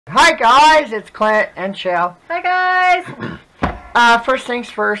Hi guys, it's Clint and Chelle. Hi guys! First things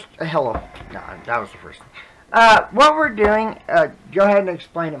first, hello. No, that was the first thing. What we're doing, go ahead and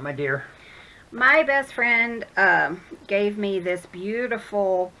explain it, my dear. My best friend gave me this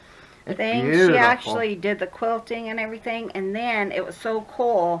beautiful thing. Beautiful. She actually did the quilting and everything, and then it was so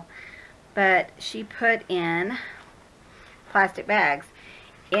cool, but she put in plastic bags,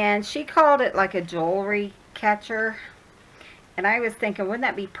 and she called it like a jewelry catcher. And I was thinking, wouldn't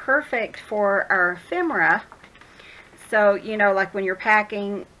that be perfect for our ephemera? So, you know, like when you're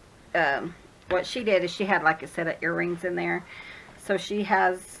packing, what she did is she had like a set of earrings in there. So she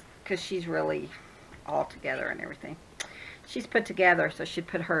has, because she's really all together and everything, she's put together, so she'd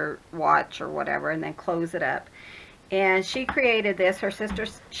put her watch or whatever and then close it up. And she created this. Her sister,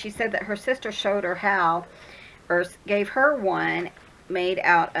 she said that her sister showed her how, or gave her one made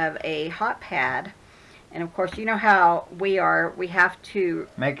out of a hot pad. And of course, you know how we are. We have to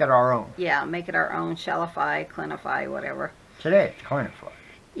make it our own. Yeah, make it our own. Shellify, Clintify, whatever. Today it's Clintify.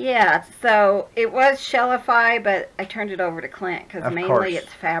 Yeah, so it was Shellify, but I turned it over to Clint because mainly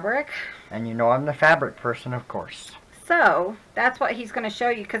it's fabric. And you know I'm the fabric person, of course. So that's what he's going to show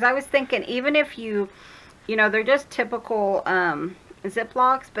you. Because I was thinking, even if you know, they're just typical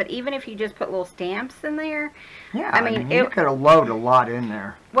Ziplocs, but even if you just put little stamps in there. Yeah, I mean you could load a lot in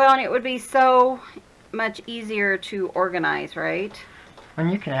there. Well, and it would be so much easier to organize, right?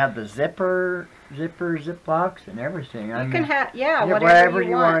 And you can have the Ziplocs and everything. You can have, yeah, whatever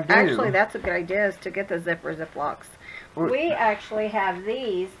you want to do. Actually, that's a good idea, is to get the Ziplocs. We actually have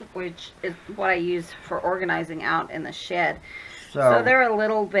these, which is what I use for organizing out in the shed. So they're a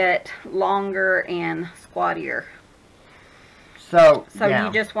little bit longer and squattier. So yeah.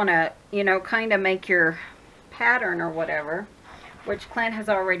 You just want to, you know, kind of make your pattern or whatever, which Clint has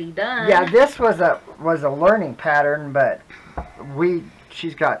already done. Yeah, this was a learning pattern, but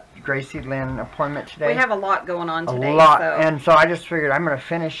she's got Gracie Lynn appointment today. We have a lot going on today. A lot, and so I just figured I'm going to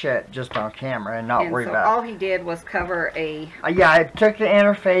finish it just on camera and not worry about it. All he did was cover a... yeah, I took the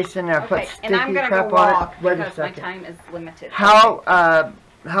interface and I put sticky crap on it. Wait a second. My time is limited. How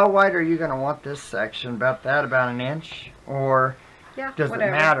wide are you going to want this section? About an inch? Or does it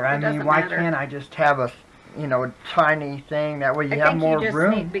matter? I mean, why can't I just have a... you know, a tiny thing, that way you have more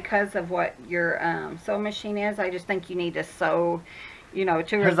room. Because of what your sewing machine is, I just think you need to sew, you know,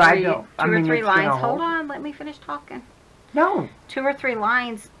 two or three lines. Hold on, let me finish talking. No. 2 or 3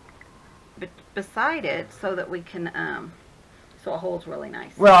 lines beside it, so that we can, so it holds really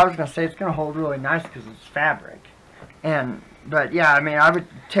nice. Well, I was going to say it's going to hold really nice because it's fabric. But yeah, I mean, I would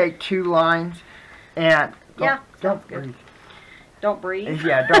take 2 lines and... Don't breathe. Don't breathe?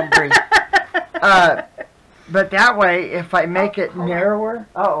 Yeah, don't breathe. But that way, if I make it narrower...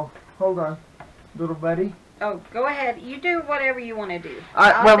 hold on, little buddy. Oh, go ahead. You do whatever you want to do.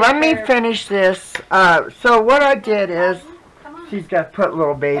 Well, let me finish this. So what I did is... she's got to put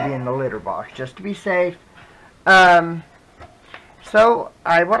little baby in the litter box, just to be safe. What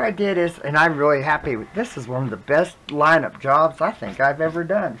I did is... and I'm really happy with... this is one of the best lineup jobs I think I've ever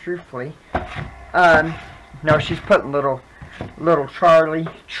done, truthfully. No, she's putting little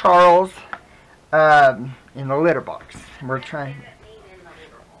Charles... in the litter box. We're trying.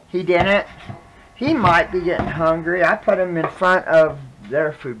 He didn't. He might be getting hungry. I put him in front of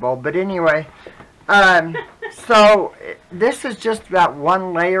their food bowl. But anyway, so this is just that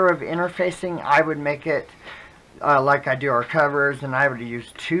one layer of interfacing. I would make it like I do our covers, and I would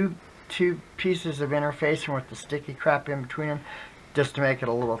use two pieces of interfacing with the sticky crap in between them, just to make it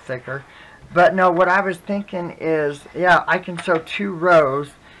a little thicker. But no, what I was thinking is, yeah, I can sew 2 rows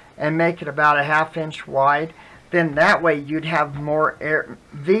and make it about a 1/2 inch wide. Then that way you'd have more air.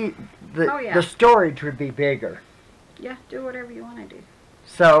 The storage would be bigger. Yeah, do whatever you want to do.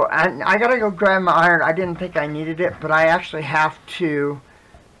 So I gotta go grab my iron. I didn't think I needed it, but I actually have to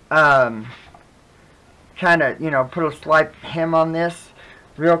kind of, you know, put a slight hem on this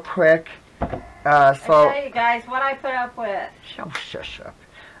real quick. I'll tell you guys what I put up with. Shush up.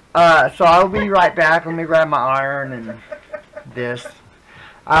 So I'll be right back. Let me grab my iron and this.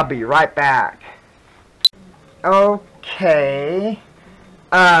 I'll be right back. Okay.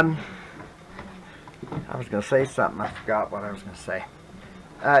 I was going to say something. I forgot what I was going to say.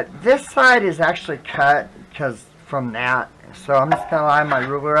 This side is actually cut from that. So I'm just going to line my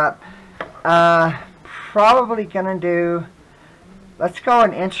ruler up. Probably going to do... let's go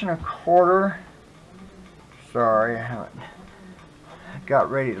 1 1/4 inch. Sorry, I haven't got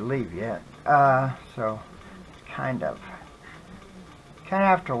ready to leave yet. So kind of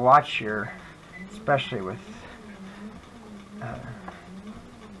have to watch your, especially with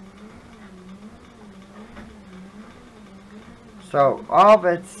So all of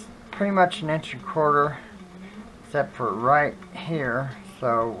it's pretty much 1.25 inches, except for right here.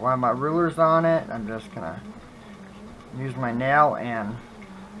 So while my ruler's on it, I'm just gonna use my nail and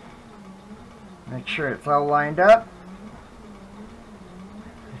make sure it's all lined up.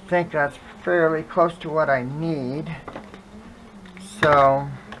 I think that's fairly close to what I need. So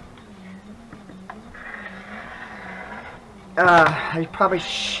I probably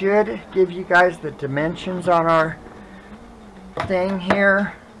should give you guys the dimensions on our thing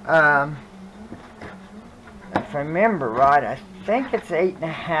here. If I remember right, I think it's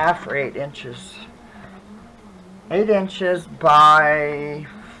 8.5 or 8 inches. 8 inches by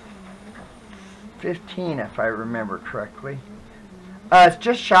 15, if I remember correctly. It's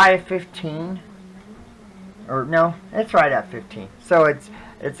just shy of 15. Or no, it's right at 15. So it's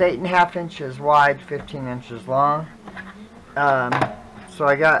 8.5 inches wide, 15 inches long. So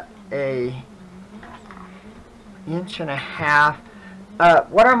I got a 1.5 inches.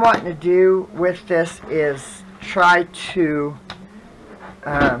 What I'm wanting to do with this is try to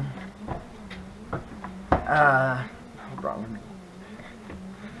hold on,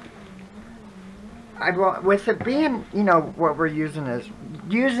 with it being, you know, what we're using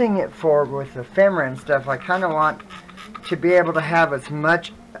it for with ephemera and stuff, I kind of want to be able to have as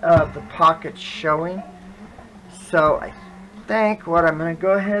much of the pockets showing. So I think what I'm going to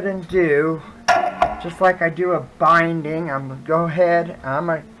go ahead and do, just like I do a binding, I'm going to go ahead, I'm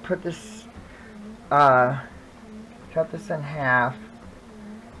going to put this, cut this in half,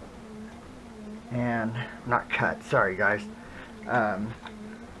 and, not cut, sorry guys,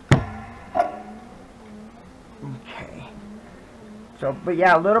 okay, so, but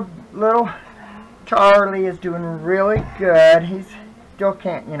yeah, little Charlie is doing really good. He's still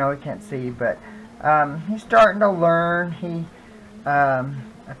can't, you know, he can't see, but he's starting to learn.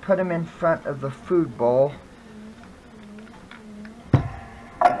 I put him in front of the food bowl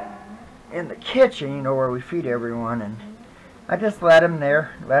in the kitchen, you know, where we feed everyone, and I just let him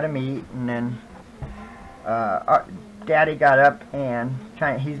there, let him eat, and then Daddy got up and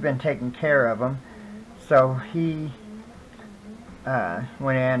he's been taking care of him, so he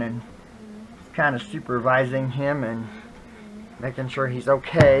went in and was kind of supervising him and making sure he's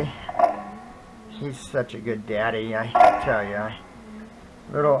okay. He's such a good daddy, I tell you.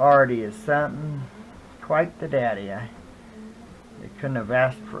 Little Artie is something, quite the daddy. They couldn't have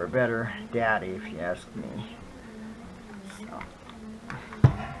asked for a better daddy, if you ask me. So,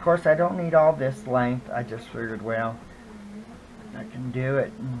 of course, I don't need all this length. I just figured, well, I can do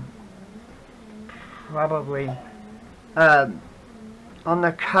it. And probably, on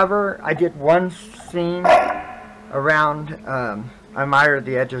the cover, I did one seam around, I mired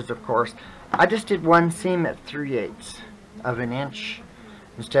the edges, of course. I just did one seam at 3/8 of an inch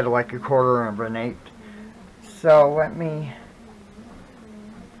instead of like 1/4 of an 1/8. So let me,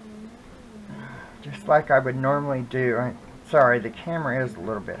 just like I would normally do, sorry, the camera is a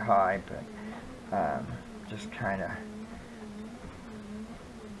little bit high, but just kind of,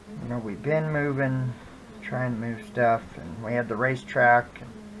 you know, we've been moving, trying to move stuff, and we had the racetrack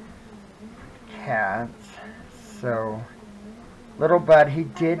and cats. So little bud, he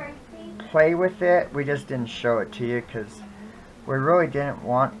did play with it. We just didn't show it to you because we really didn't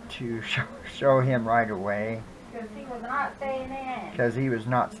want to show him right away. Because he was not staying in. Because he was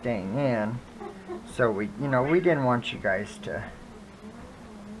not staying in. So we, you know, we didn't want you guys to.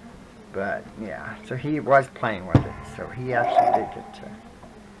 But yeah, so he was playing with it. So he actually did get to.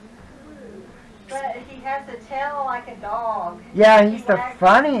 But he has a tail like a dog. Yeah, he's the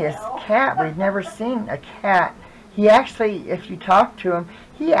funniest cat. We've never seen a cat. He actually, if you talk to him,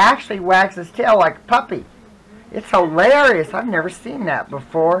 he actually wags his tail like a puppy. It's hilarious. I've never seen that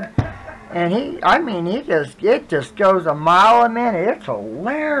before. And it just goes a mile a minute. It's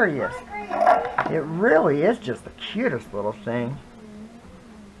hilarious. It really is just the cutest little thing.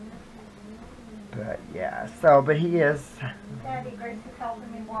 But yeah, so, but he is. Daddy, Gracie's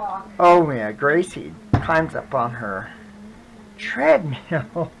helping me walk. Oh yeah, Gracie climbs up on her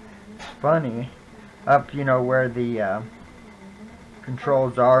treadmill. It's funny. Up, you know, where the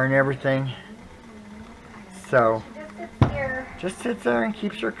controls are and everything. So, just sits there and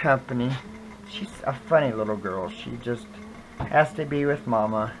keeps her company. She's a funny little girl. She just has to be with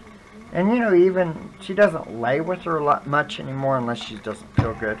Mama. And, you know, even, she doesn't lay with her much anymore unless she doesn't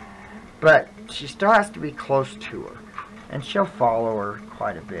feel good. But she still has to be close to her. And she'll follow her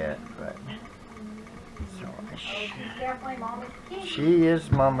quite a bit, but... So, she's definitely Mama's kid. She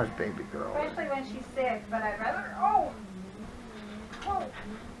is Mama's baby girl. Especially when she's sick, but I'd rather... Oh!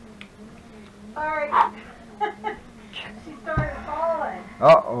 Sorry. She started falling.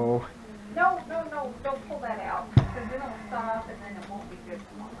 Uh-oh. No, don't pull that out. Because then it'll off, and then it won't be good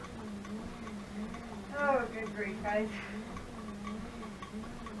tomorrow. Oh, good grief, guys.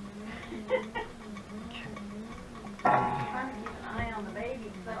 I'm trying to keep an eye on the baby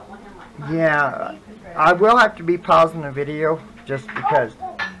because I don't want him like... Yeah, I will have to be pausing the video just because...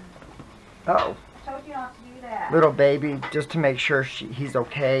 Uh-oh. Told you not to do that. Little baby, just to make sure he's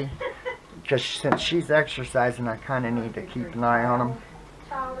okay. Because since she's exercising, I kind of need to keep an eye on him.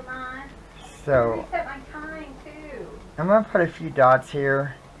 Child of mine. So, Reset my time, too. I'm going to put a few dots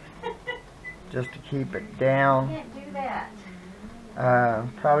here just to keep it down. Can't do that.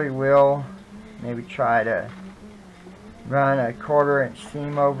 Probably will maybe try to run a 1/4-inch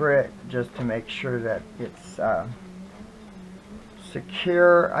seam over it just to make sure that it's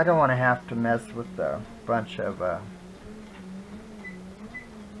secure. I don't want to have to mess with a bunch of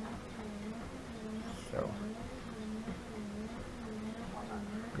so,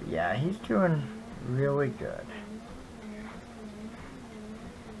 but yeah, he's doing really good.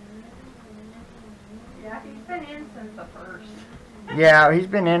 Yeah, he's been in since the 1st. Yeah, he's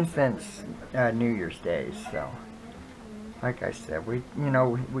been in since New Year's Day, so like I said, we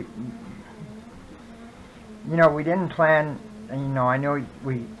didn't plan, I know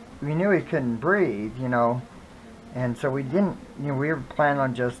we knew he couldn't breathe, and so we didn't, we were planning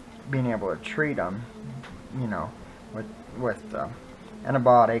on just being able to treat him, with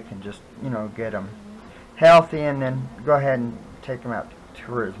antibiotic and just, get him healthy and then go ahead and take him out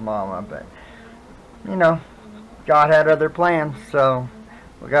to his mama, but, God had other plans, so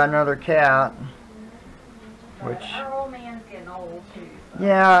we got another cat, which... Our old man's getting old, too. So.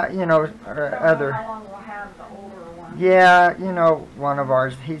 Yeah, Don't know how long we'll have the older one. Yeah, one of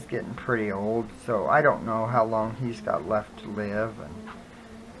ours, he's getting pretty old, so I don't know how long he's got left to live, and,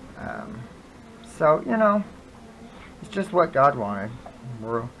 so, it's just what God wanted.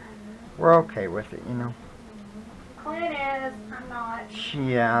 We're okay with it, Clint is, I'm not.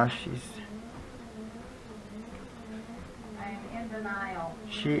 Yeah, she's... I'm in denial.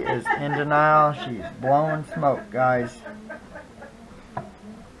 She is in denial. She's blowing smoke, guys.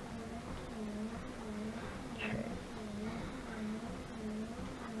 Okay.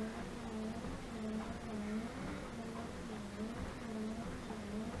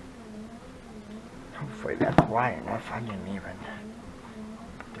 Hopefully that's wide enough. I didn't even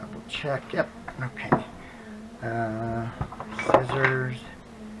double check. Yep. Okay. Scissors.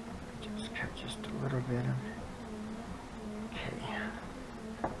 Just cut just a little bit of it.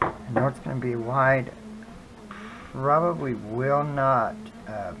 I know it's going to be wide. Probably will not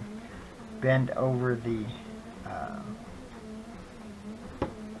bend over the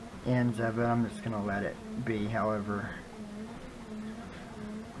ends of it. I'm just going to let it be. However,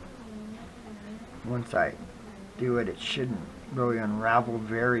 once I do it, it shouldn't really unravel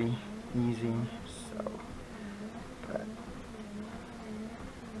very easy. So, but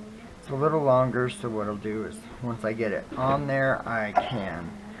it's a little longer. So what I'll do is once I get it on there, I can.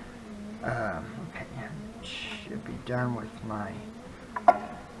 Okay, should be done with my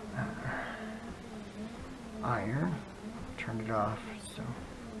iron. Turn it off. So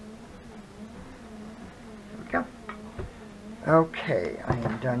there we go. Okay, I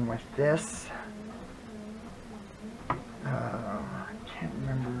am done with this. I can't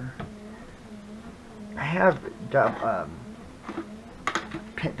remember. I have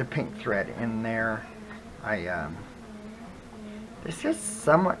the pink thread in there. This is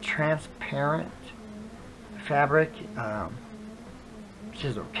somewhat transparent fabric, which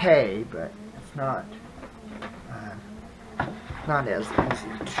is okay, but it's not as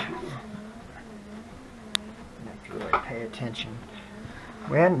easy to. You have to really pay attention.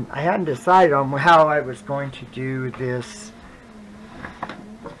 When I hadn't decided on how I was going to do this.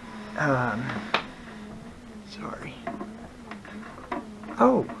 Sorry.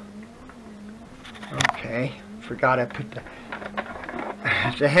 Oh. Okay. Forgot I put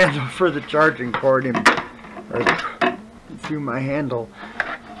the handle for the charging cord in, or through my handle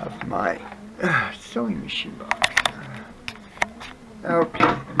of my sewing machine box.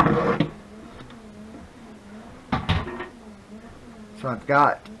 Okay. So I've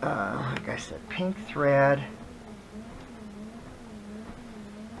got, like I said, pink thread.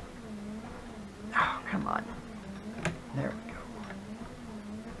 Oh, come on. There we go.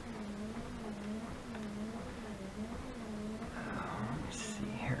 Let me see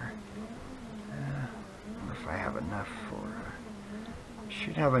here. I wonder if I have enough for,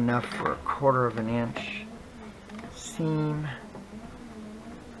 should have enough for a 1/4 of an inch seam.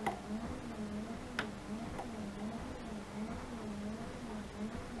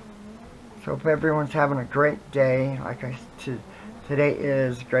 So hope everyone's having a great day. Like today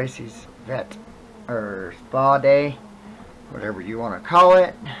is Gracie's spa day. whatever you want to call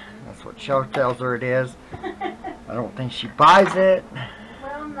it. That's what Chelle tells her it is. I don't think she buys it.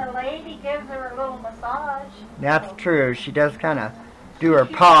 Well, and the lady gives her a little massage. That's true. She does kind of do her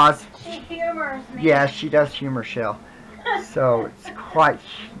paws. She humors me. Yeah, she does humor Chelle. So it's quite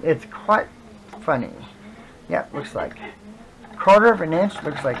funny. Yeah, looks like 1/4 of an inch.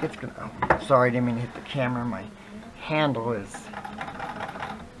 Looks like it's gonna. Oh, sorry, I didn't mean to hit the camera. My handle is.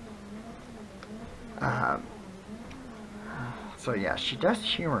 So yeah, she does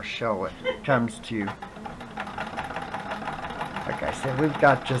humor Chelle when it comes to. Like I said, we've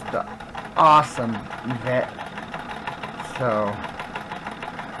got just the awesome vet. So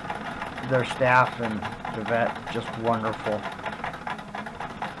their staff and the vet, just wonderful.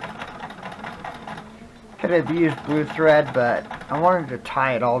 Could have used blue thread, but I wanted to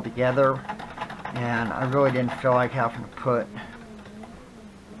tie it all together, and I really didn't feel like having to put.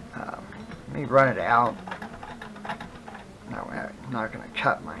 Let me run it out. No, I'm not going to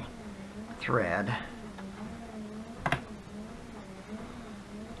cut my thread.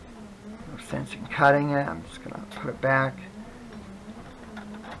 No sense in cutting it. I'm just going to put it back.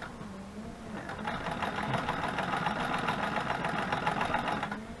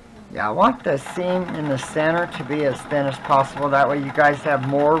 Yeah, I want the seam in the center to be as thin as possible. That way you guys have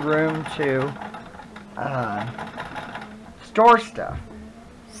more room to store stuff.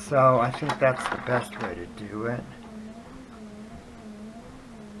 So I think that's the best way to do it.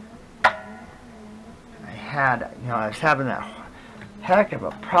 I was having a heck of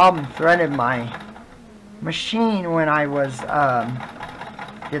a problem threading my machine when I was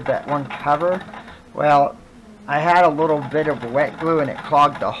did that one cover. Well, I had a little bit of wet glue and it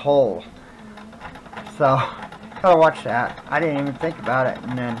clogged the hole. So gotta watch that. I didn't even think about it,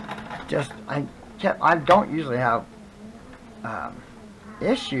 and then I don't usually have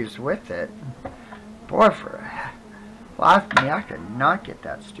issues with it. Boy, for the life of me, I could not get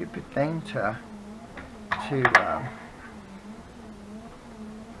that stupid thing to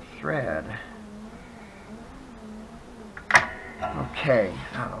thread. Okay,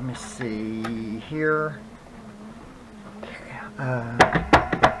 let me see here. Okay,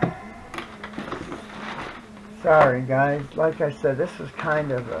 sorry guys, like I said, this is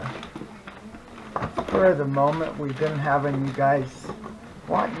kind of a spur of the moment. We've been having you guys,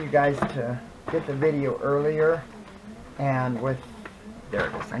 wanting you guys to get the video earlier, and with, there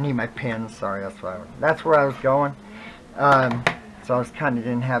it is, I need my pen, sorry, that's where I was going. So I was kind of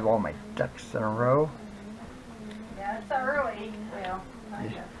didn't have all my ducks in a row. Yeah, it's early. Well, kind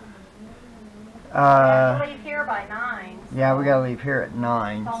of. We Uh, have to leave here by 9. So yeah, we gotta leave here at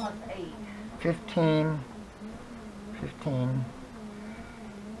 9. It's almost 8. 15.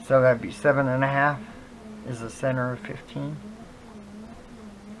 So that'd be 7.5 is the center of 15.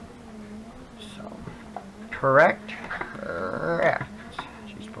 So, correct.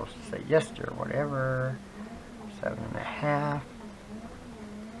 She's supposed to say yes to or whatever. 7.5.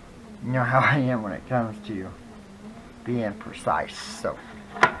 You know how I am when it comes to being precise. So,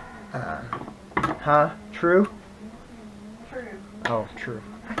 true? True. Oh, true.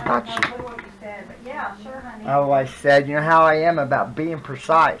 I thought I you. don't know what you said, but yeah, sure, honey. Oh, I said, you know how I am about being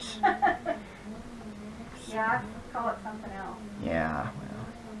precise. Yeah, I call it something else. Yeah, well.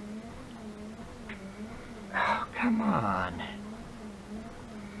 Oh, come on.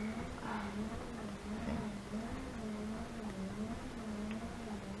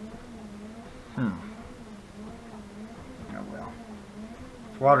 Oh, well.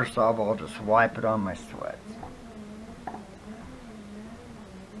 It's water soluble, I'll just wipe it on my sweats.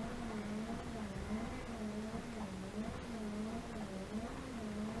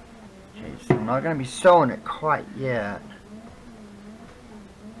 Okay, so I'm not going to be sewing it quite yet.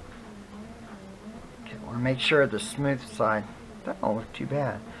 Okay, I want to make sure the smooth side doesn't look too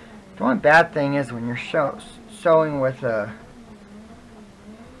bad. The only bad thing is when you're sewing with a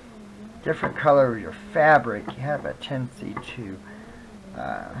different color of your fabric, you have a tendency to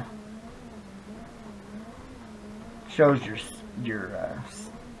shows your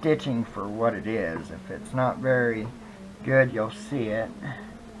stitching for what it is. If it's not very good, you'll see it.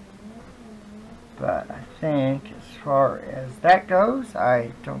 But I think as far as that goes,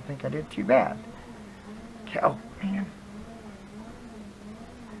 I don't think I did too bad. Okay, oh man.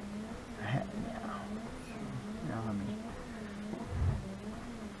 Now let me.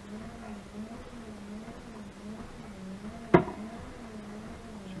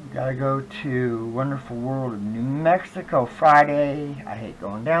 Gotta go to Wonderful World of New Mexico Friday. I hate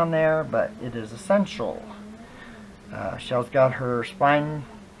going down there, but it is essential. Chelle's got her spine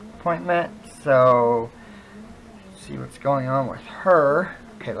appointment, so let's see what's going on with her.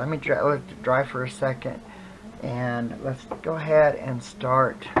 Okay, let it dry for a second. And let's go ahead and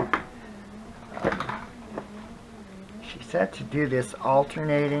start. She said to do this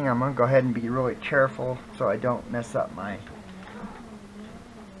alternating. I'm going to go ahead and be really careful so I don't mess up my...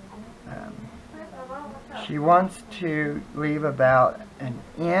 she wants to leave about an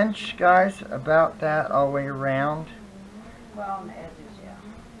inch, guys, about that all the way around. Well, on the edges, yeah.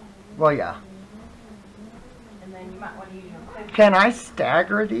 Well, yeah. And then you might want to use your clip. Can I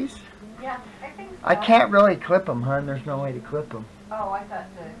stagger these? Yeah, I think so. I can't really clip them, hon. There's no way to clip them. Oh, I thought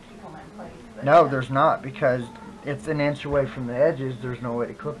to keep them in place. But No, yeah. there's not, because it's an inch away from the edges. There's no way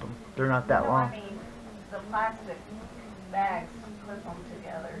to clip them. They're not that No, long. I mean, the plastic bags clip them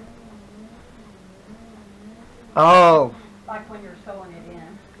together. Oh, Like when you're sewing it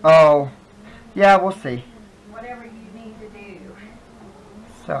in. oh. Yeah, we'll see. Whatever you need to do.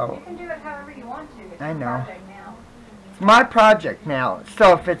 So, You can do it however you want to. It's I your know. project now. it's my project now.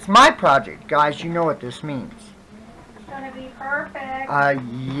 So if it's my project, guys, you know what this means. It's going to be perfect.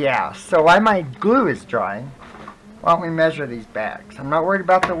 Yeah. So while my glue is drying, why don't we measure these bags? I'm not worried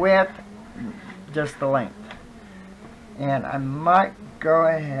about the width, just the length. And I might go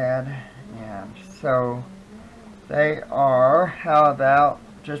ahead and so they are, how about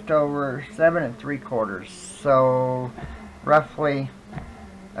just over 7 3/4. So roughly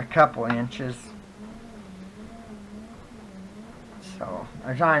a couple inches. So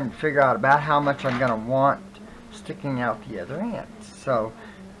I'm trying to figure out about how much I'm going to want sticking out the other end. So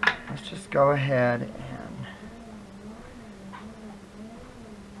let's just go ahead and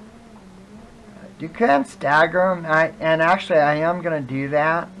you can stagger them. And actually I am going to do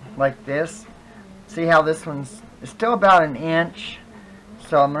that like this. See how this one's still about an inch.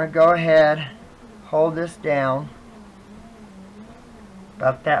 So I'm going to go ahead, hold this down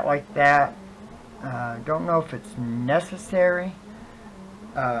about that, like that. Don't know if it's necessary,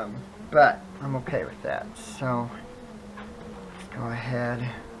 but I'm okay with that. So let's go ahead.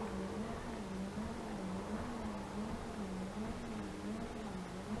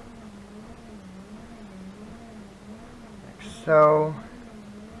 Like so.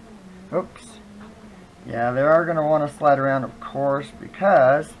 Oops. Yeah, they are going to want to slide around, of course,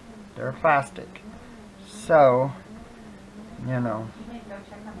 because they're plastic. So, you know. You need to go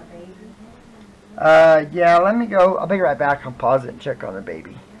check on the baby. Yeah, let me go. I'll be right back. I'll pause it and check on the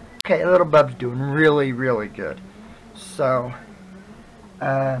baby. Okay, little bub's doing really, really good. So,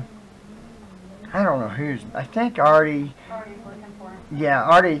 I don't know who's. I think Artie. Artie's looking for him. Yeah,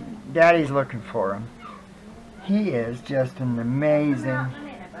 Artie. Daddy's looking for him. He is just an amazing. Come out in a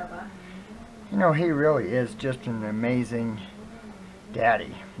minute, Bubba. You know, he really is just an amazing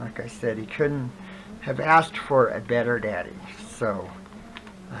daddy. Like I said, he couldn't have asked for a better daddy. So,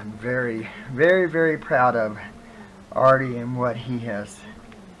 I'm very, very, very proud of Artie and what he has,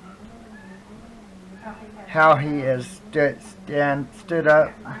 how he has stood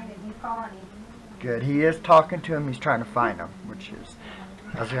up. He's calling him. Good. He is talking to him. He's trying to find him, which is,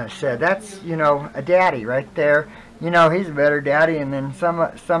 I was going to say, that's, you know, a daddy right there. You know, he's a better daddy and then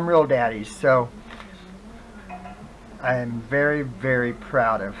some real daddies. So, I am very, very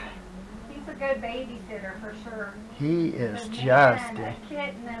proud of. He's a good babysitter for sure. He is Because, just. man, a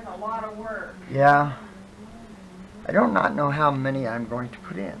kitten is a lot of work. Yeah. I do not know how many I'm going to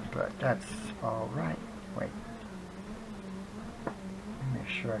put in, but that's all right. Wait. Let me make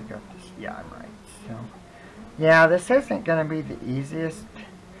sure I got this. Yeah, I'm right. So, yeah, this isn't going to be the easiest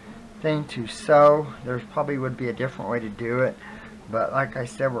thing to sew. There probably would be a different way to do it, but like I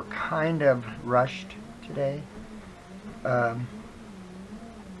said, we're kind of rushed today. So,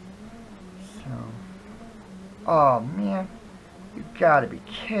 oh man, you gotta be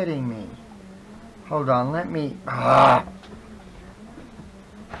kidding me. Hold on, let me,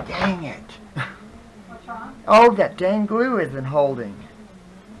 dang it. What's wrong? Oh, that dang glue isn't holding.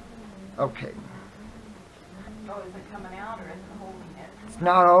 Okay, Oh, is it coming out or is it holding it? it's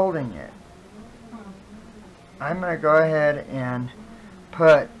not holding it. I'm gonna go ahead and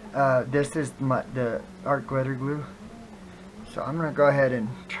put, this is the art glitter glue. So I'm going to go ahead and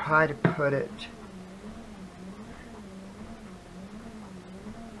try to put it.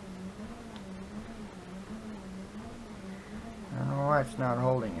 I don't know why it's not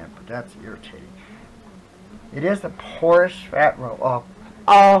holding it, but that's irritating. It is a porous fabric. Well,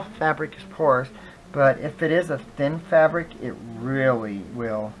 all fabric is porous, but if it is a thin fabric, it really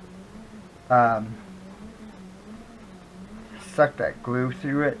will suck that glue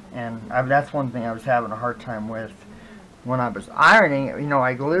through it. And that's one thing I was having a hard time with. When I was ironing it, you know,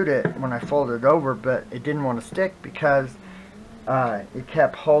 I glued it when I folded it over, but it didn't want to stick because it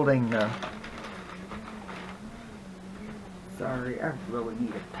kept holding the... Sorry, I really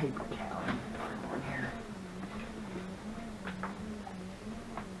need a paper towel in here.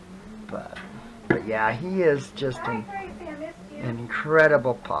 But yeah, he is just an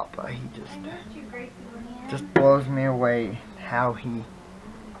incredible papa. He just blows me away how he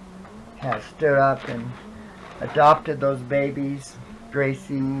has stood up and adopted those babies,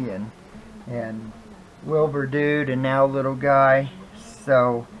 Gracie and Wilbur Dude, and now little guy.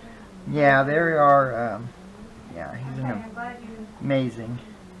 So yeah, there are. Yeah, he's amazing.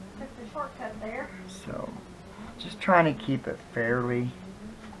 Took the shortcut there. So just trying to keep it fairly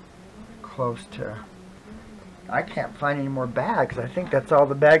close to. I can't find any more bags. I think that's all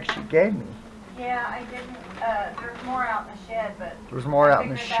the bags she gave me. Yeah, I didn't. There's more out in the shed, but there's more out in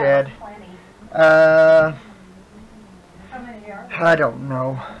the shed. How many are there? I don't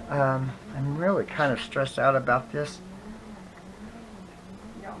know. I'm really kind of stressed out about this.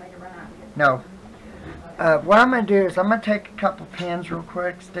 You don't make it run out and get No. What I'm going to do is I'm going to take a couple pins real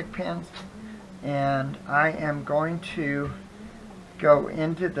quick, stick pins, and I am going to go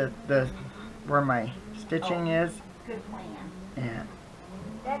into the where my stitching is. Good plan. And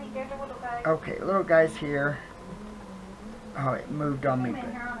Daddy, there's a little guy. okay, little guy's here. Oh, it moved on me. He came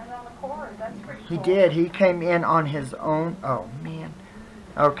in here on his own accord. That's pretty He cool. did. He came in on his own. Oh, man.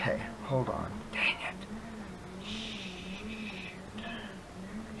 Okay, hold on. Dang it.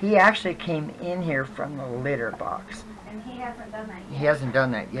 He actually came in here from the litter box. And he hasn't done that yet. He hasn't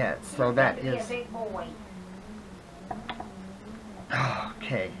done that yet, so that is... He's a big boy. Oh,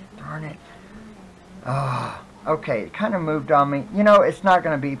 okay, darn it. Oh, okay, it kind of moved on me. You know, it's not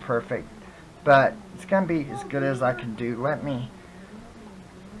going to be perfect, but it's going to be as good as I can do. Let me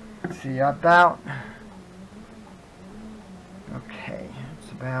see about... Okay,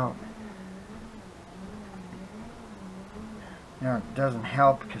 it's about... No, it doesn't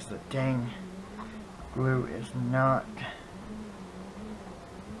help because the dang glue is not...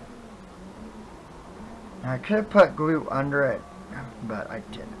 Now, I could have put glue under it, but I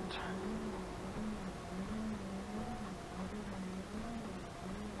didn't.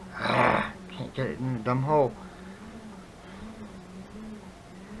 Can't get it in the dumb hole.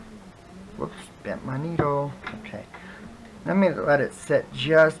 Whoops, bent my needle. Okay. Let me let it sit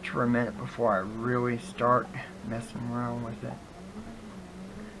just for a minute before I really start messing around with it.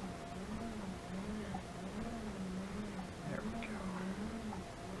 There we go.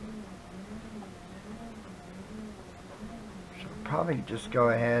 So probably just go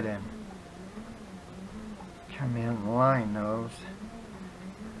ahead and come in and line those.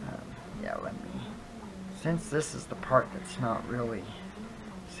 Yeah, let me, since this is the part that's not really,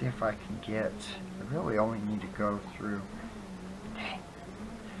 see if I can get, I really only need to go through, dang.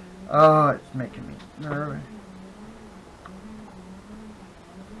 Oh, it's making me nervous.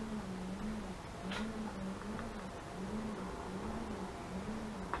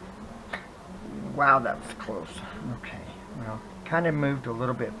 Wow, that was close. Okay, well, kind of moved a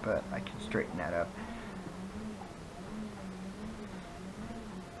little bit, but I can straighten that up.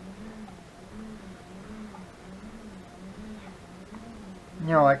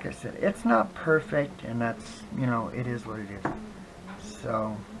 You know, like I said, it's not perfect, and that's, you know, it is what it is.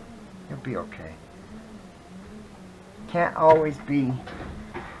 So, it'll be okay. Can't always be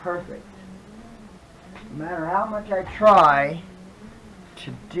perfect. No matter how much I try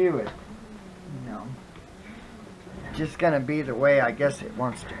to do it, you know, it's just going to be the way I guess it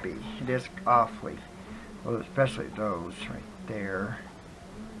wants to be. It is awfully, well, especially those right there.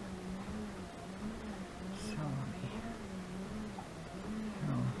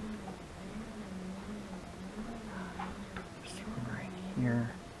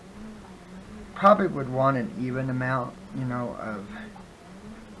 Here. Probably would want an even amount, you know,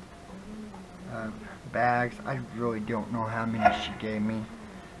 of bags. I really don't know how many she gave me.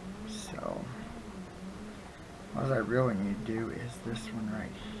 So, all I really need to do is this one right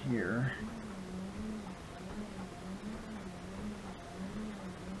here.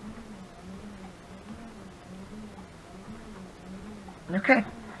 Okay.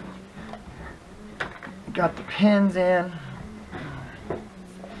 Got the pins in.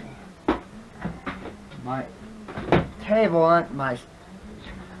 My table, my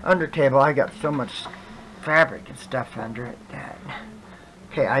under table, I got so much fabric and stuff under it that,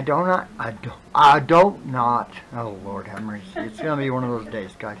 okay, I don't not, oh Lord have mercy, it's going to be one of those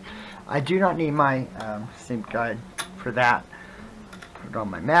days, guys. I do not need my seam guide for that. Put it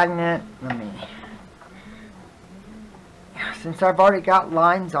on my magnet. Let me, since I've already got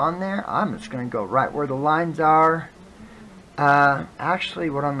lines on there, I'm just going to go right where the lines are.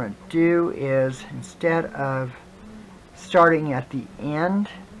 Actually, what I'm going to do is, instead of starting at the end,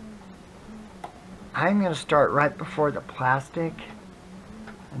 I'm going to start right before the plastic,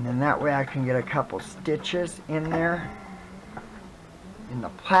 and then that way I can get a couple stitches in there. in the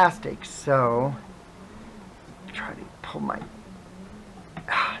plastic, so try to pull my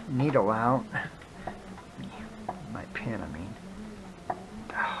needle out. My pen, I mean.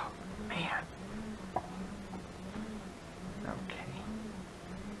 Oh, man. Okay.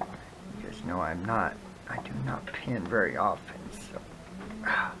 You guys know I do not pen very often, so.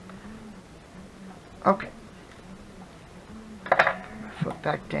 Okay. Flip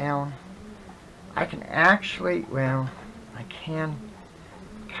back down. I can actually, well, I can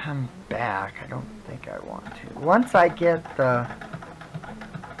come back. I don't think I want to. Once I get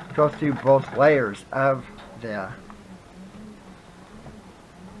go through both layers of the,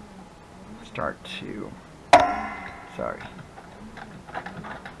 start to, sorry.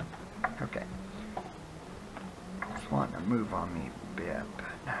 Okay. It's wanting to move on me a bit, but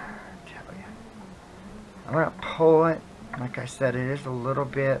I tell you. I'm going to pull it. Like I said, it is a little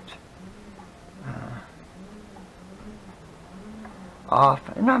bit off,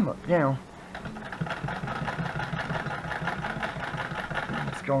 and I'm, you know,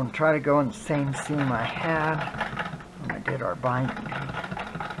 let's go and try to go in the same seam I had when I did our binding.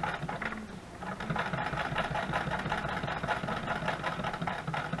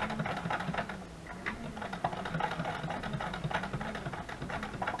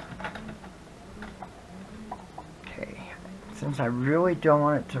 Okay, since I really don't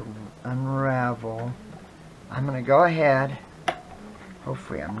want it to unravel, I'm going to go ahead.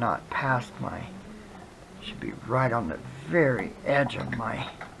 Hopefully I'm not past my, should be right on the very edge of my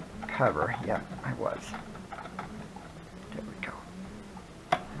cover. Yep, I was. There we go.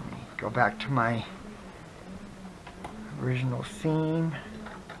 Let me go back to my original seam.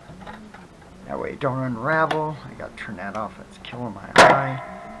 That way it don't unravel. I gotta turn that off, it's killing my eye.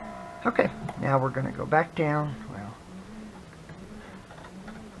 Okay, now we're gonna go back down. Well,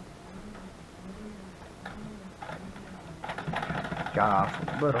 got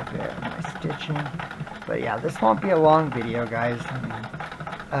off a little bit of my stitching, but yeah, this won't be a long video, guys.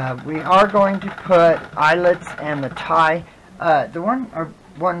 I mean, we are going to put eyelets and the tie. The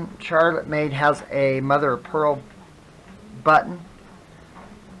one Charlotte made has a mother of pearl button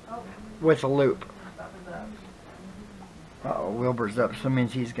with a loop. Uh-oh, Wilbur's up, so it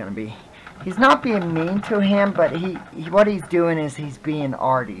means he's gonna be, he's not being mean to him, but what he's doing is he's being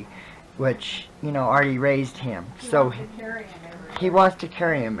arty, which, you know, Artie raised him, so he wants to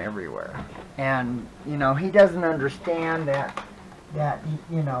carry him everywhere. And, you know, he doesn't understand that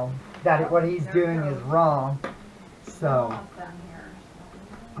you know, that what he's doing is wrong. So,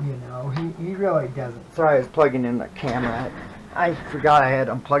 you know, he really doesn't. Sorry, I was plugging in the camera. I forgot I had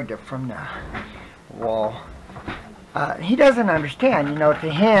unplugged it from the wall. He doesn't understand, you know,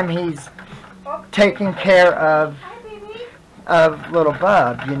 to him, he's taking care of little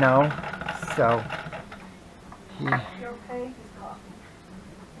Bub, you know, so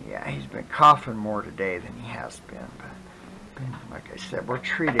yeah, he's been coughing more today than he has been, but like I said, we're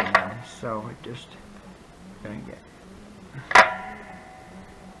treating him, so it just gonna get.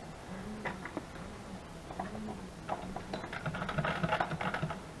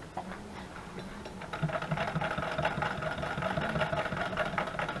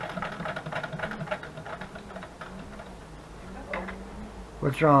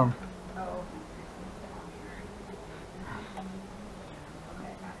 What's wrong?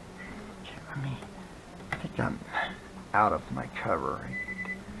 I think I'm out of my cover.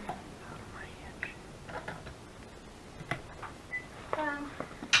 Out of my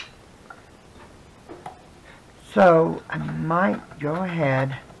edge. So I might go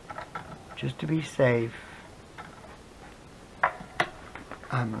ahead, just to be safe.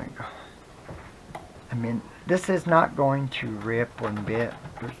 I'm gonna go. I mean, this is not going to rip one bit.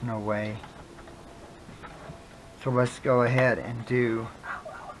 There's no way. So let's go ahead and do.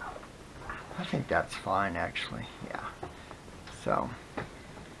 I think that's fine, actually. Yeah. So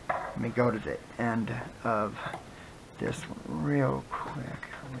let me go to the end of this one real quick.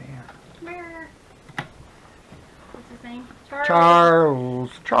 What's his name? Charlie.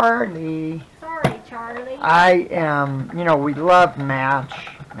 Sorry, Charlie. I am, you know, we love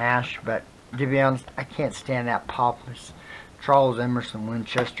MASH, but to be honest, I can't stand that pompous Charles Emerson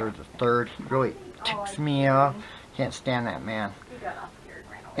Winchester III. He really ticks me off. Can't stand that man.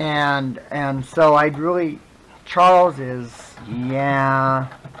 And so I'd really, Charles is, yeah,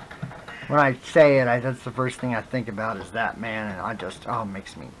 when I say it, that's the first thing I think about is that man, and I just, oh, it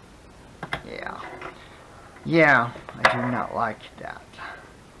makes me, yeah, I do not like that.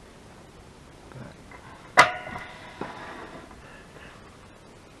 But,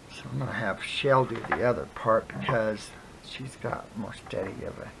 so I'm going to have Chelle do the other part because she's got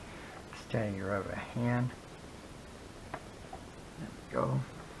steadier of a hand. go.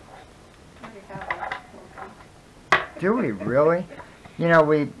 Already have it. Do we really? You know,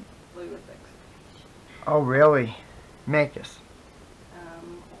 we... Blue is extra. Oh, really? Make us.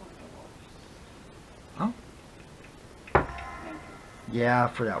 Oh. Yeah,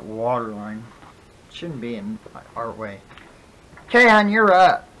 for that water line. Shouldn't be in our way. Okay, hon, you're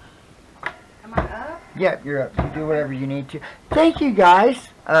up. Am I up? Yep, you're up. You do whatever you need to. Thank you, guys.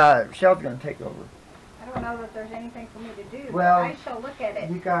 Chelle's going to take over. I don't know that there's anything for me to do, Well, but I shall look at it.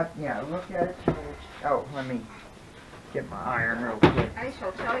 You got, yeah, look at it. Oh, let me get my iron real quick. I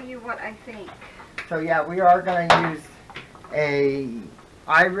shall tell you what I think. So, yeah, we are going to use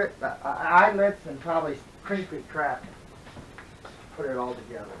eyelets and probably crinkly crap. Put it all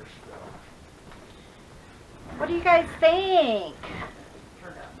together. So. What do you guys think?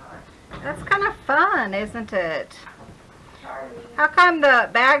 Turned out nice. That's kind of fun, isn't it? How come the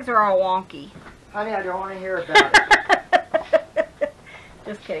bags are all wonky? Honey, I don't want to hear about it.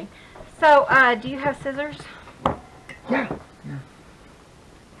 Just kidding. So, do you have scissors? Yeah.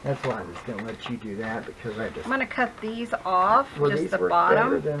 That's why I was going to let you do that, because I just... I'm going to cut these off, Will just these the work bottom.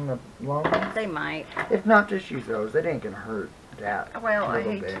 better than the long ones? They might. If not, just use those. It ain't going to hurt that Well, I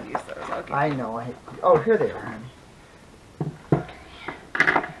little hate bit. to use those. Okay. I know. Oh, here they are, honey.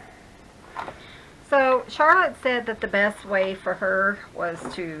 So, Charlotte said that the best way for her was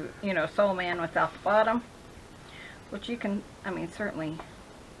to, you know, sew them in without the bottom. Which you can, I mean, certainly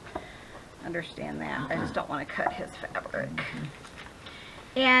understand that. I just don't want to cut his fabric.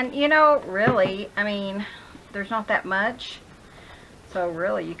 And, you know, really, I mean, there's not that much. So,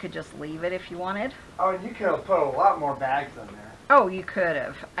 really, you could just leave it if you wanted. Oh, you could have put a lot more bags in there. Oh, you could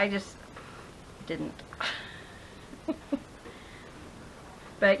have. I just didn't.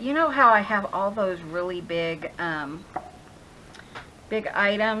 But you know how I have all those really big, big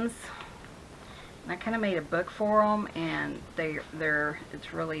items? And I kind of made a book for them, and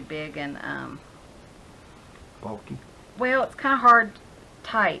it's really big and, Bulky. well, it's kind of hard,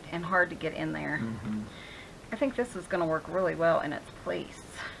 tight, and hard to get in there. Mm-hmm. I think this is going to work really well in its place.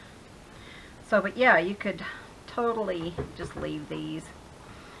 So, but yeah, you could totally just leave these.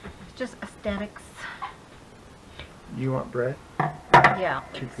 It's just aesthetics. You want bread? Yeah.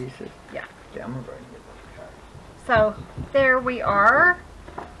 2 pieces? Yeah. Yeah, I'm going to go ahead and get that. So, there we are.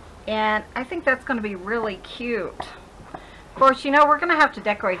 And I think that's going to be really cute. Of course, you know, we're going to have to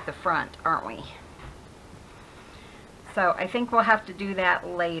decorate the front, aren't we? So, I think we'll have to do that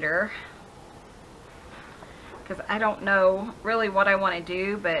later. Because I don't know really what I want to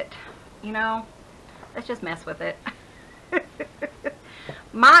do, but, you know, let's just mess with it.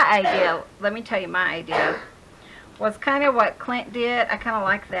 My idea, let me tell you my idea, was kind of what Clint did. I kind of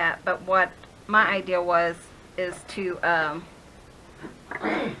like that, but what my idea was is to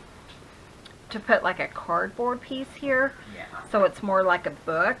put like a cardboard piece here. Yeah. So it's more like a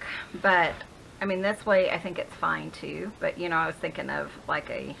book, but I mean this way I think it's fine too. But you know, I was thinking of like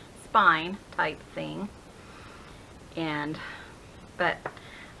a spine type thing. But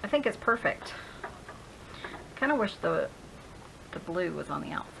I think it's perfect. Kind of wish the blue was on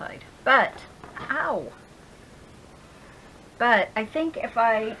the outside. But, ow! But I think if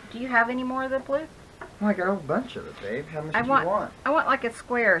do you have any more of the blue? Well, I got a whole bunch of it, babe. How much do you want? I want like a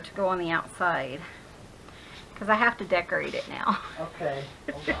square to go on the outside. Because I have to decorate it now. Okay,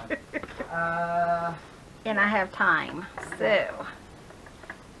 hold on. And I have time, so.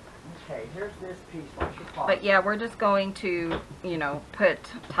 Okay, here's this piece. What's your pause? But yeah, we're just going to, you know, put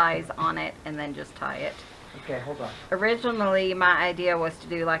ties on it and then just tie it. Okay, hold on. Originally, my idea was to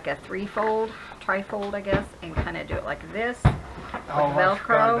do like a trifold, I guess, and kind of do it like this, Oh, with I forgot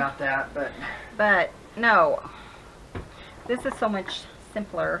Velcro. about that, But no, this is so much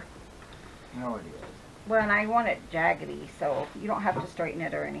simpler. no, it is. Well, and I want it jaggedy, so you don't have to straighten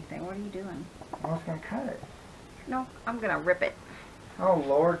it or anything. What are you doing? I was gonna cut it. No, I'm gonna rip it. Oh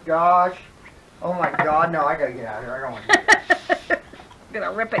Lord, gosh. Oh my God, no! I gotta get out of here. I don't want to do this. I'm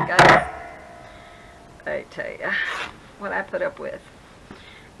gonna rip it, guys. I tell you, what I put up with.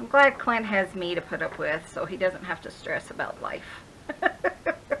 I'm glad Clint has me to put up with, so he doesn't have to stress about life.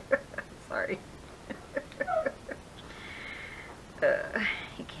 Sorry.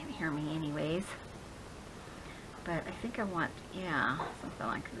 He can't hear me anyways. But I think I want, yeah, something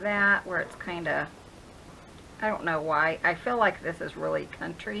like that, where it's kind of, I don't know why. I feel like this is really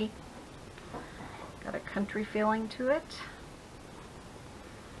country. Got a country feeling to it.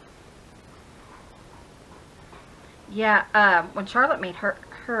 Yeah, when Charlotte made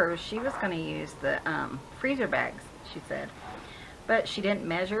hers, she was going to use the freezer bags, she said. But she didn't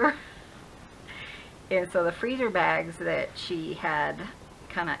measure. And so the freezer bags that she had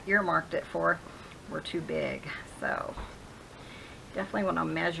kind of earmarked it for were too big. So, definitely want to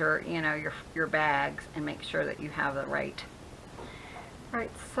measure, you know, your bags and make sure that you have the right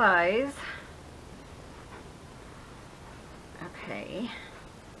size. Okay.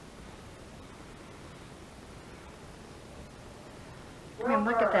 I mean,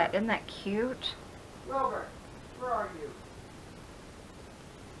 look at that. Isn't that cute? Wilbur, where are you?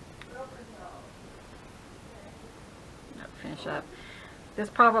 Finish up. This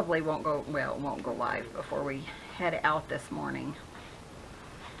probably won't go, well, it won't go live before we head out this morning,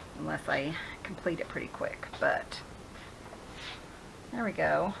 unless I complete it pretty quick. But there we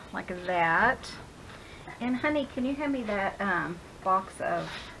go, like that. And honey, can you hand me that box of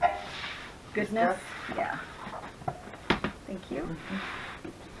goodness? Yeah. Thank you.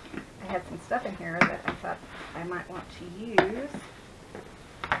 I had some stuff in here that I thought I might want to use.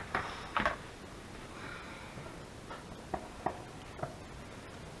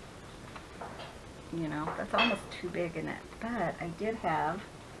 You know, that's almost too big in it. But I did have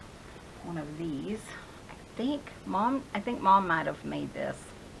one of these. I think Mom might have made this.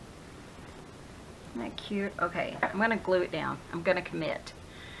 Isn't that cute? Okay, I'm going to glue it down. I'm going to commit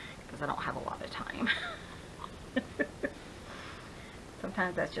because I don't have a lot of time.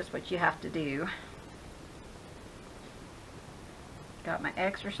 Sometimes that's just what you have to do. Got my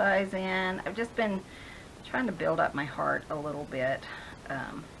exercise in. I've just been trying to build up my heart a little bit.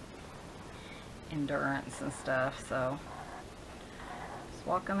 Endurance and stuff, so just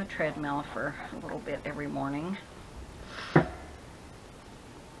walk on the treadmill for a little bit every morning.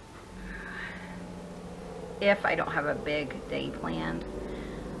 If I don't have a big day planned,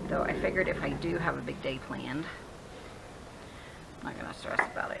 though I figured if I do have a big day planned, I'm not going to stress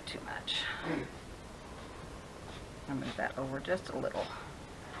about it too much. I'll move that over just a little.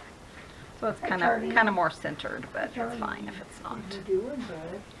 So it's kind of more centered, but it's fine if it's not.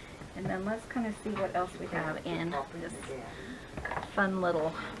 And then let's kind of see what else we have in this fun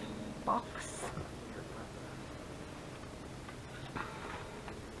little box.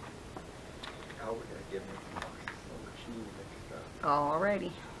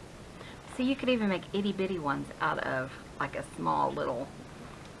 Alrighty. See, you could even make itty bitty ones out of like a small little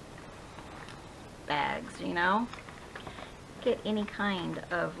bags, you know? Get any kind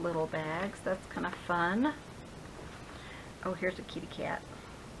of little bags. That's kind of fun. Oh, here's a kitty cat.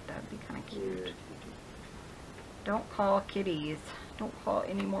 That'd be kind of cute. Don't call kitties. Don't call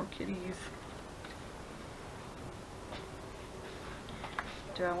any more kitties.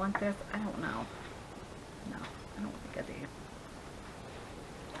 Do I want this? I don't know. No, I don't think I do.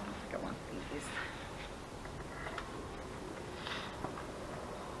 I don't think I want these.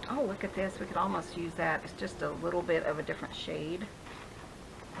 Oh, look at this. We could almost use that. It's just a little bit of a different shade.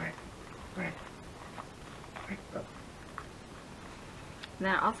 And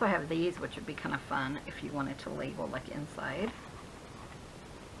then I also have these, which would be kind of fun if you wanted to label like inside.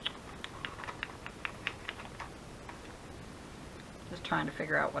 Just trying to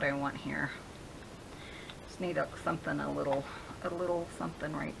figure out what I want here. Just need something a little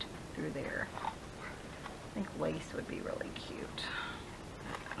something right through there. I think lace would be really cute.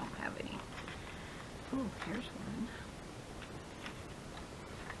 I don't have any. Oh, here's one.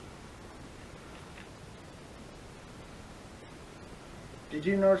 Did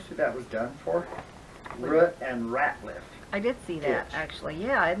you notice who that was done for? Root and Ratcliffe. I did see that, actually.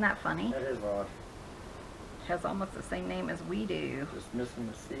 Yeah, isn't that funny? That is odd. Has almost the same name as we do. Just missing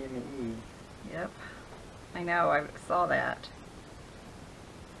the C and the E. Yep. I know, I saw that.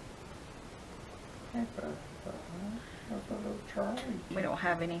 We don't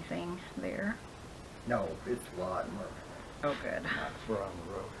have anything there. No, it's a lot more. Oh, good. We're on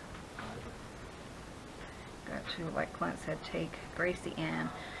the road. Got to, like Clint said, take Gracie in.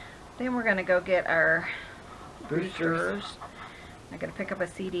 Then we're going to go get our boosters. I got to pick up a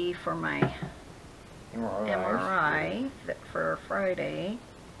CD for my MRI for Friday.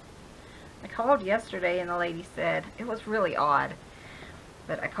 I called yesterday and the lady said, it was really odd,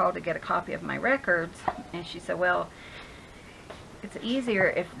 but I called to get a copy of my records, and she said, well, it's easier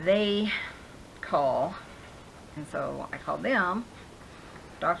if they call. And so I called them,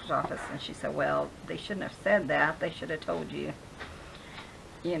 doctor's office, and she said, well, they shouldn't have said that. They should have told you,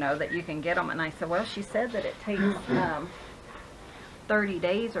 you know, that you can get them. And I said, well, she said that it takes 30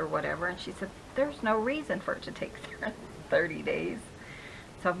 days or whatever. And she said, there's no reason for it to take 30 days.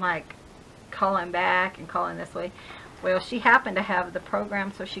 So I'm like calling back and calling this way. Well, she happened to have the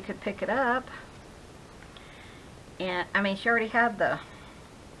program so she could pick it up. And, I mean, she already had the...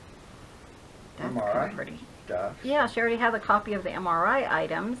 That's kind of pretty. Stuff. Yeah, she already had a copy of the MRI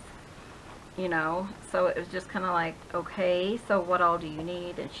items, you know, so it was just kind of like, okay, so what all do you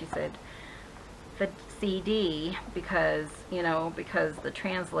need? And she said the CD because, you know, because the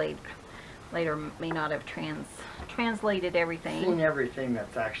translator may not have translated everything. Seen everything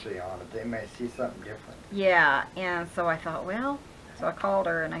that's actually on it. They may see something different. Yeah, and so I thought, well, so I called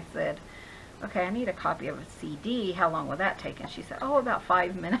her and I said, okay, I need a copy of a CD. How long will that take? And she said, oh, about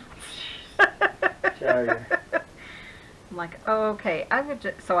 5 minutes. Tell you. I'm like, oh, okay.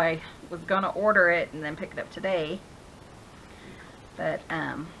 So I was going to order it and then pick it up today. But,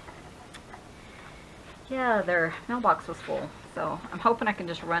 yeah, their mailbox was full. So I'm hoping I can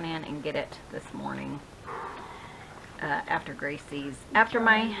just run in and get it this morning after Gracie's, after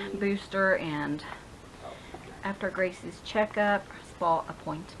my booster and after Gracie's checkup, spa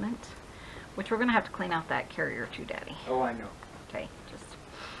appointment, which we're going to have to clean out that carrier too, Daddy. Oh, I know. Okay,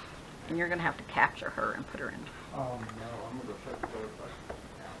 and you're going to have to capture her and put her in. Oh, no, I'm going to shut the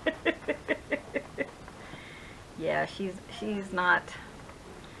door. Yeah, she's not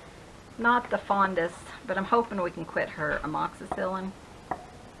the fondest, but I'm hoping we can quit her amoxicillin,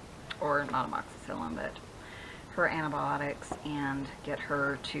 or not amoxicillin, but her antibiotics, and get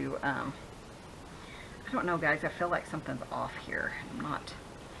her to, I don't know, guys, I feel like something's off here. I'm not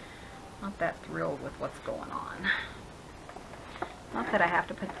that thrilled with what's going on. Not that I have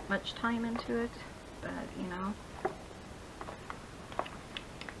to put much time into it, but, you know.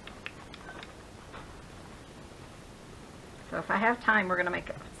 So if I have time, we're going to make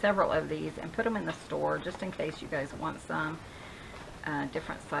several of these and put them in the store just in case you guys want some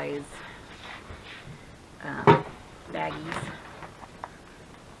different size baggies.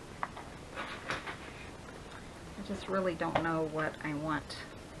 I just really don't know what I want.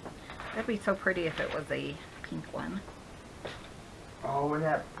 That'd be so pretty if it was a pink one. Oh, and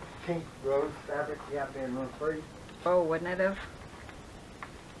that pink rose fabric you have been real pretty. Oh, wouldn't it have?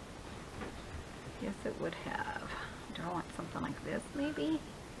 Yes, it would have. Do I want something like this, maybe?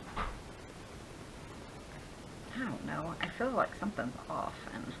 I don't know. I feel like something's off,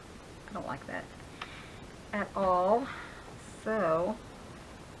 and I don't like that at all. So,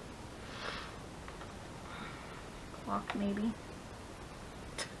 clock maybe?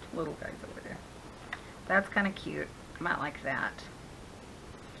 Little guys over there. That's kind of cute. I might like that.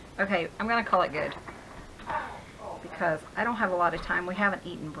 Okay, I'm going to call it good because I don't have a lot of time. We haven't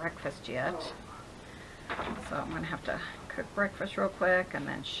eaten breakfast yet. So I'm going to have to cook breakfast real quick and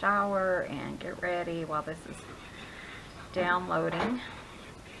then shower and get ready while this is downloading.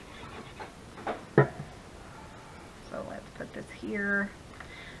 So let's put this here.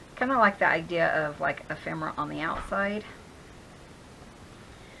 Kind of like the idea of like ephemera on the outside.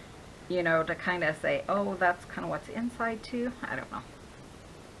 You know, to kind of say, oh, that's kind of what's inside too. I don't know.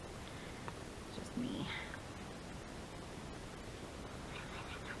 It's just me.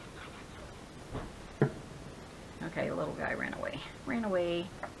 Okay, the little guy ran away. Ran away.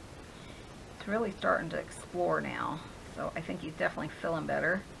 It's really starting to explore now. So I think he's definitely feeling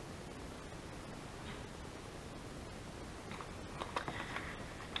better.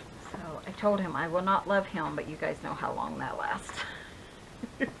 So I told him I will not love him, but you guys know how long that lasts.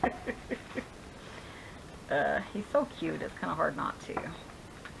 He's so cute, it's kind of hard not to.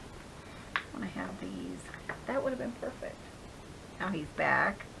 When I have these, that would have been perfect. Now he's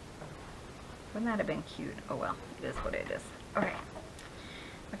back. Wouldn't that have been cute? Oh well, it is what it is. Okay,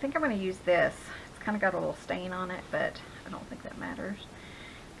 I think I'm going to use this. It's kind of got a little stain on it, but I don't think that matters.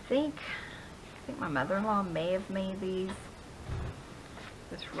 I think my mother-in-law may have made these,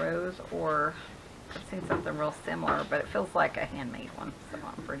 this rose, or I've seen something real similar, but it feels like a handmade one, so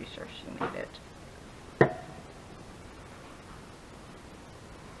I'm pretty sure she made it.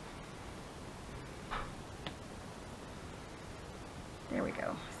 There we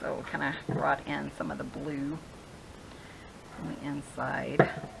go. So we kind of brought in some of the blue on the inside.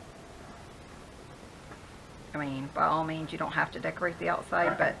 I mean, by all means, you don't have to decorate the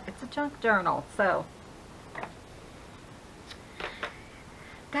outside, but it's a junk journal, so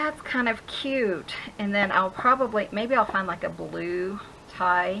that's kind of cute. And then I'll probably, maybe I'll find like a blue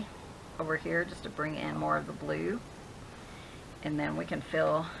tie over here just to bring in more of the blue. And then we can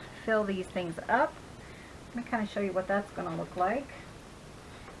fill these things up. Let me kind of show you what that's going to look like.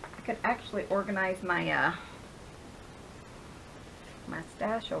 I could actually organize my my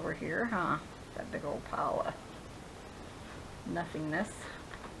stash over here, huh? That big old pile of nothingness.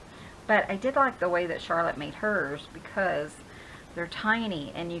 But I did like the way that Charlotte made hers because they're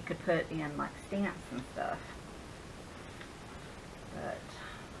tiny and you could put in like stamps and stuff. But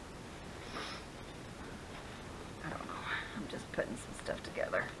I don't know. I'm just putting some stuff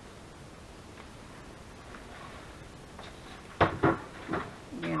together.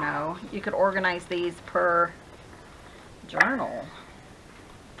 You know, you could organize these per journal.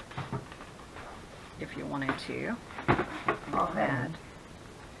 if you wanted to. Oh, That.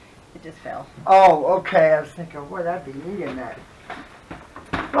 It just fell. Oh, okay. I was thinking, boy, that'd be neat in that.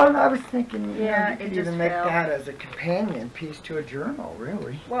 Well, I was thinking, Yeah, you could it just even make fell. that as a companion piece to a journal,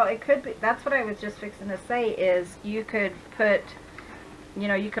 really. Well, it could be. That's what I was just fixing to say is you could put,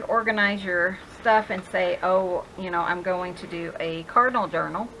 you could organize your stuff and say, oh, I'm going to do a cardinal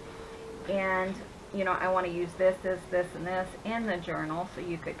journal. And, I want to use this, and this in the journal. So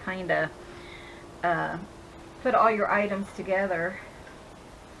you could kind of put all your items together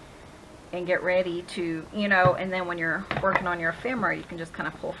and get ready to, and then when you're working on your ephemera, you can just kind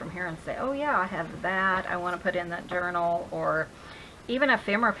of pull from here and say, oh yeah, I have that, I want to put in that journal. Or even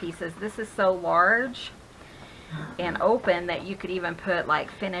ephemera pieces. This is so large and open that you could even put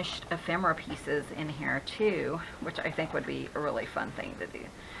like finished ephemera pieces in here too, which I think would be a really fun thing to do.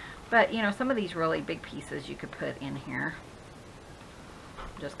 But some of these really big pieces you could put in here.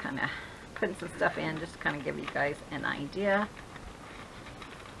 Just kind of putting some stuff in just to kind of give you guys an idea.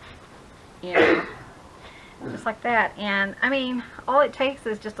 Just like that. And I mean, all it takes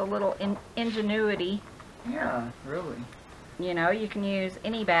is just a little ingenuity. Yeah, really. You can use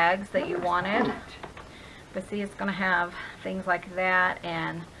any bags that you wanted. But see, it's going to have things like that.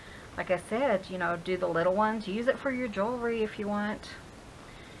 And like I said, do the little ones. Use it for your jewelry if you want.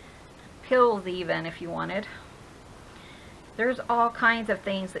 Pills even if you wanted. There's all kinds of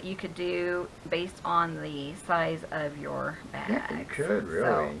things that you could do based on the size of your bags. Yeah, you could, really.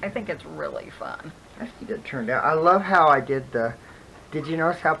 So I think it's really fun. I think it turned out. I love how I did the... Did you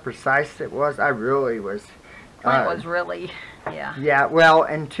notice how precise it was? I really was... Clint was really... Yeah. Yeah, well,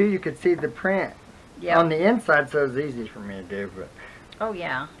 and too, you could see the print Yep. on the inside, so it was easy for me to do. But oh,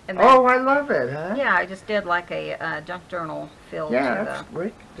 yeah. And then, oh, I love it, huh? yeah, I just did like a junk journal feel Yeah, to that's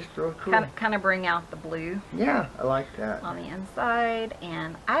great. Just real cool. kind of bring out the blue Yeah, I like that. on the inside.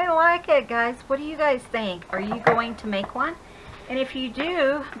 And I like it, guys. What do you guys think? Are you going to make one? And if you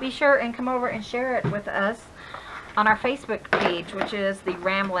do, be sure and come over and share it with us on our Facebook page, which is the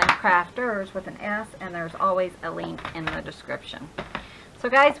Ramblin' Crafters with an S, and there's always a link in the description. So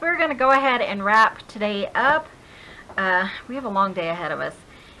guys, we're going to go ahead and wrap today up. We have a long day ahead of us,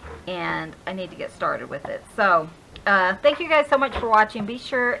 and I need to get started with it. So, thank you guys so much for watching. Be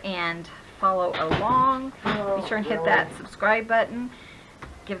sure and follow along. Be sure and hit that subscribe button.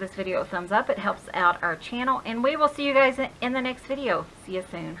 Give this video a thumbs up. It helps out our channel. And we will see you guys in the next video. See you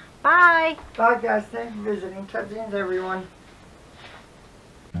soon. Bye. Bye, guys. Thanks for visiting. Touch hands, everyone.